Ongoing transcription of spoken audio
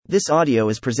This audio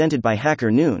is presented by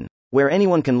Hacker Noon, where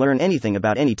anyone can learn anything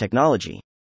about any technology.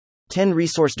 10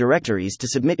 resource directories to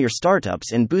submit your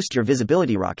startups and boost your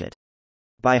visibility rocket.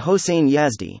 By Hossein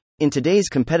Yazdi. In today's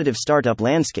competitive startup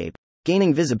landscape,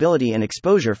 gaining visibility and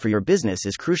exposure for your business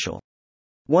is crucial.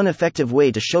 One effective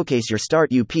way to showcase your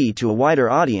startup to a wider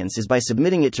audience is by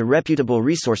submitting it to reputable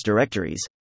resource directories.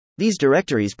 These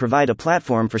directories provide a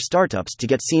platform for startups to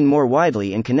get seen more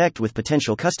widely and connect with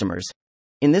potential customers.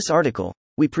 In this article,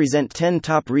 we present 10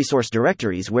 top resource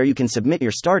directories where you can submit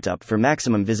your startup for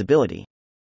maximum visibility.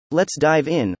 Let's dive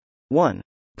in. 1.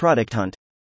 Product Hunt.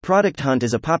 Product Hunt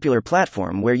is a popular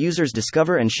platform where users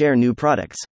discover and share new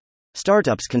products.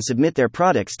 Startups can submit their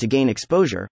products to gain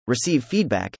exposure, receive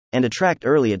feedback, and attract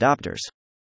early adopters.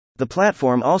 The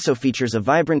platform also features a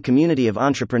vibrant community of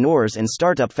entrepreneurs and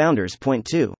startup founders. Point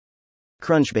 2.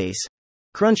 Crunchbase.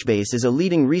 Crunchbase is a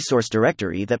leading resource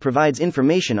directory that provides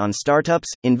information on startups,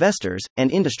 investors, and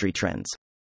industry trends.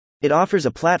 It offers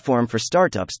a platform for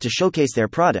startups to showcase their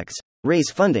products,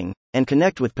 raise funding, and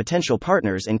connect with potential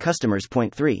partners and customers.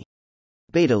 Point 3.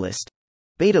 BetaList.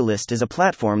 BetaList is a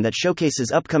platform that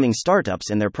showcases upcoming startups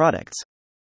and their products.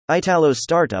 It allows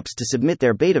startups to submit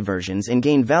their beta versions and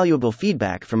gain valuable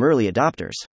feedback from early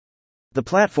adopters. The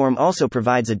platform also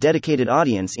provides a dedicated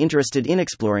audience interested in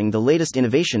exploring the latest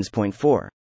innovations. Point 4.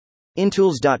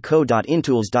 Intools.co.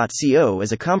 Intools.co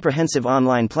is a comprehensive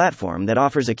online platform that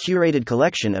offers a curated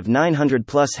collection of 900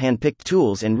 plus hand-picked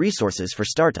tools and resources for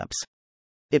startups.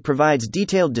 It provides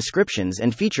detailed descriptions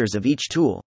and features of each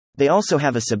tool. They also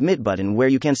have a submit button where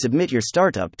you can submit your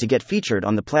startup to get featured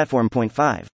on the platform. Point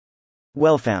 5.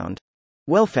 Wellfound.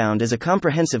 Wellfound is a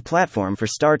comprehensive platform for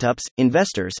startups,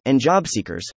 investors, and job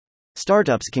seekers.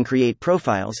 Startups can create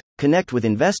profiles, connect with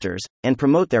investors, and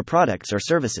promote their products or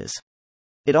services.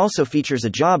 It also features a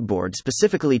job board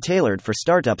specifically tailored for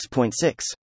startups. Point 6.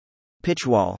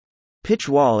 Pitchwall.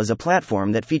 Pitchwall is a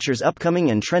platform that features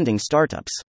upcoming and trending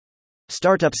startups.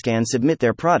 Startups can submit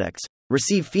their products,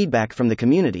 receive feedback from the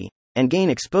community, and gain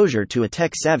exposure to a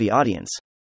tech-savvy audience.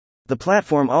 The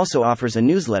platform also offers a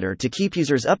newsletter to keep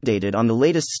users updated on the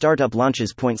latest startup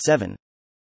launches. Point 7.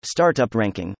 Startup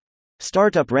Ranking.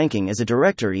 Startup Ranking is a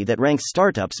directory that ranks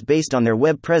startups based on their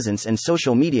web presence and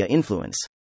social media influence.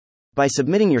 By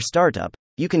submitting your startup,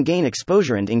 you can gain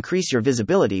exposure and increase your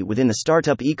visibility within the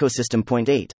startup ecosystem. Point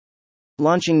 8.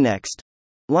 Launching Next.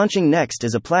 Launching Next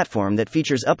is a platform that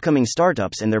features upcoming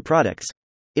startups and their products.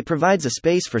 It provides a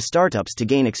space for startups to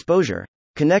gain exposure,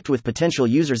 connect with potential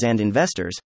users and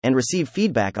investors, and receive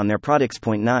feedback on their products.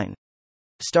 Point 9.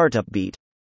 Startup Beat.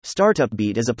 Startup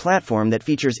Beat is a platform that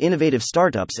features innovative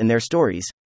startups and their stories.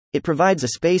 It provides a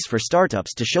space for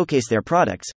startups to showcase their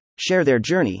products, share their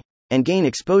journey, and gain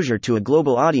exposure to a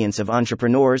global audience of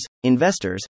entrepreneurs,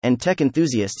 investors, and tech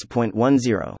enthusiasts. Point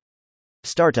 10.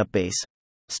 Startup Base.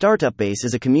 Startup Base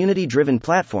is a community-driven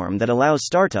platform that allows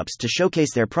startups to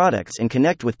showcase their products and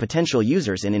connect with potential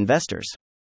users and investors.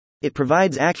 It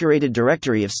provides a curated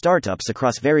directory of startups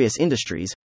across various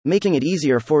industries, making it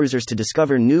easier for users to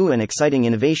discover new and exciting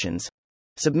innovations.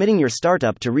 Submitting your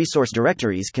startup to resource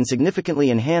directories can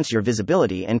significantly enhance your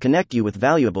visibility and connect you with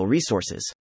valuable resources.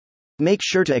 Make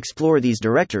sure to explore these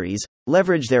directories,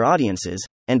 leverage their audiences,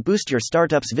 and boost your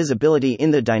startup's visibility in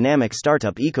the dynamic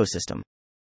startup ecosystem.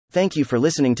 Thank you for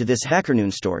listening to this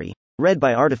HackerNoon story, read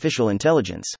by Artificial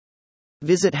Intelligence.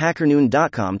 Visit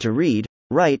hackernoon.com to read,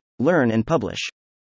 write, learn, and publish.